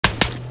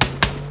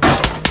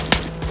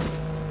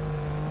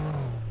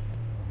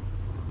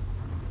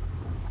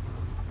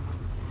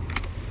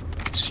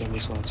Tiens,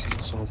 descends,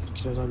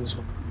 killaz, descends.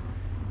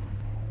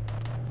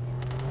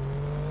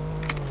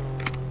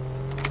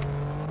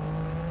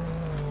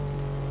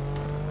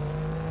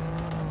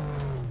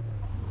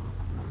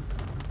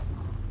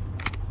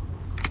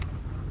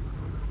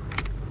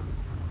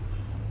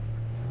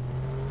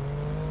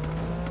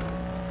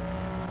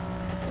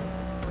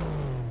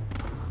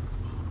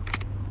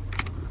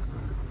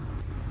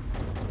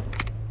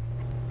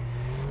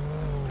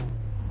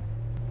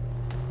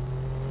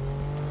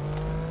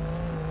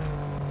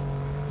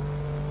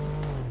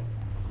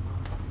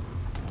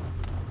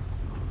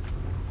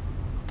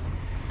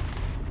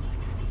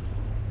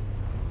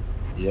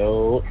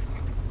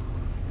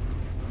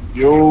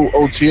 Yo,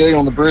 OTA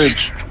on the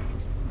bridge.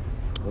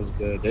 what's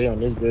good? They on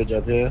this bridge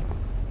up here.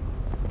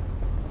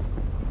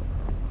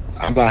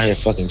 I'm out here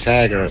fucking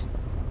tagging her.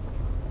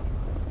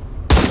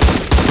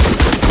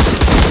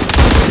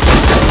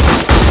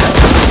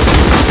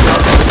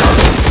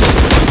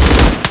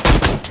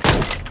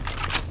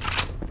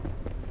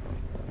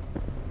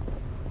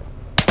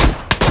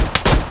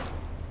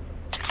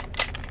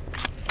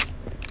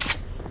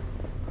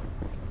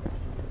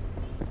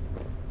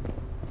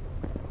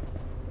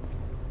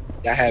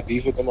 Y'all had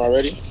beef with them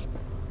already?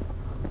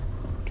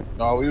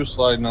 No, we were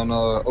sliding on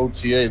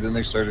OTA, then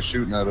they started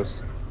shooting at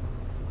us.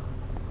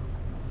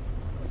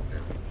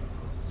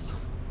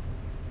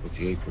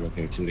 OTA pull up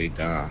here too, they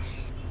die.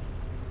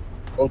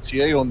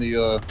 OTA on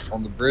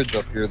the bridge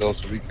up here though,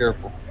 so be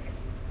careful.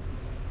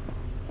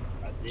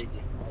 I did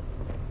get caught.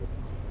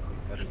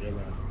 They started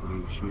realizing who he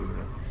was shooting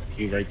at.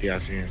 He right there, I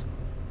see him.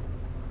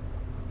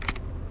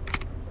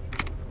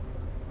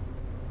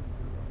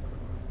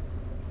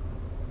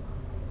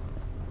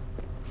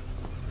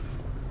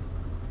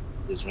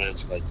 Just ran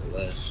to like the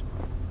left.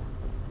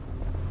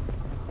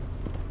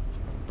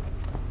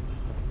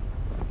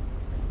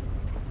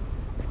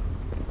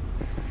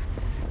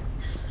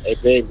 Hey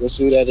babe, go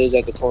see who that is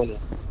at the corner.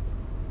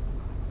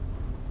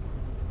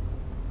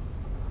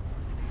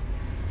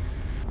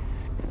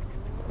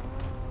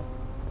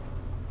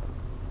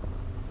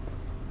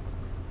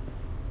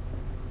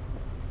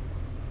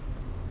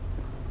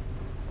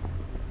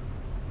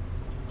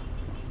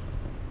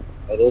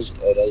 Oh,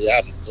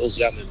 those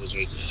y'all members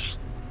right there.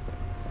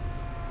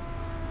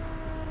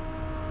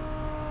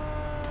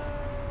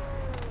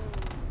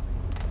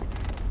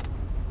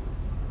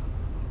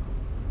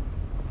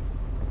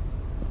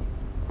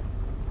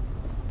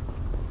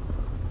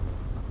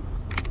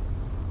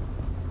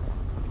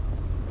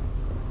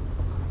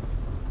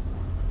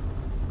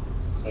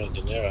 Frank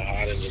De Niro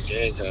hiding in the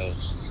gang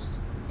house.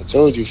 I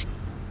told you.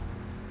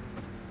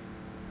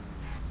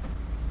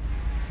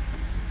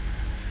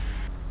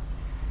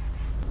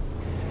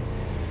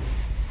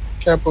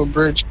 Capitol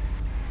Bridge.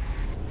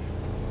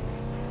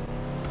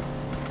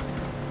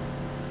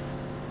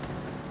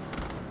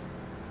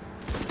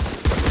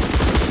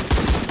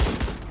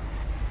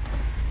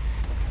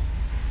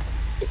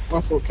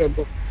 My fault,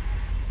 Capitol.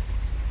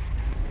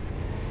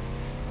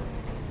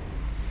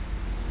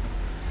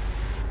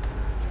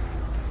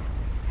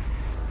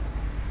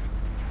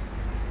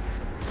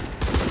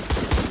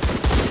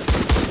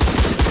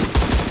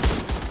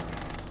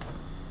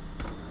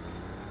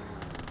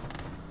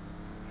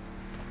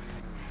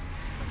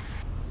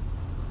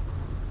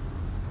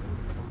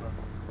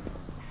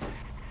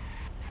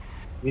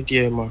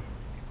 PVT, man.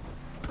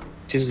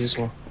 Chase this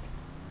one.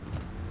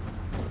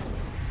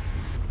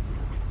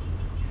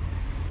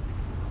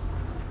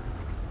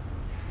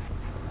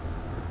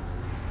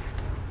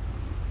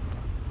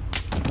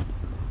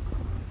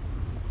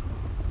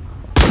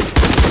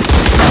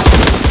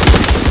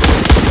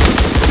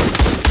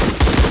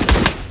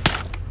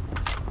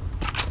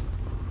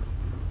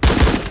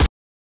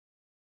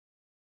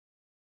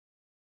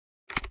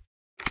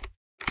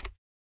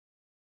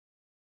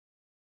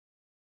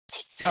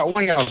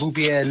 One of y'all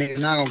goofy ass niggas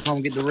not gonna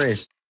come get the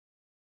rest.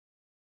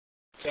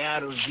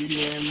 That was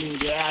BDM me.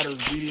 That was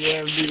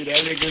BDM me. That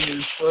nigga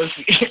is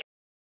pussy.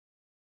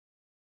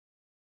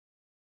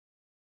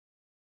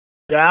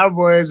 Y'all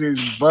boys is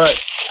butt.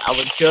 I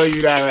would tell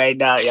you that right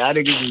now. Y'all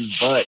niggas is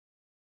butt.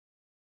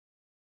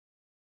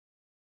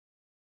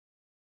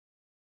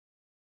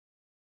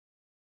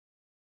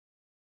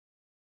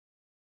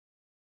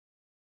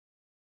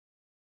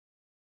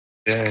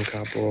 Damn,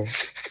 couple.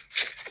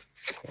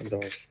 What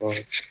the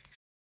fuck?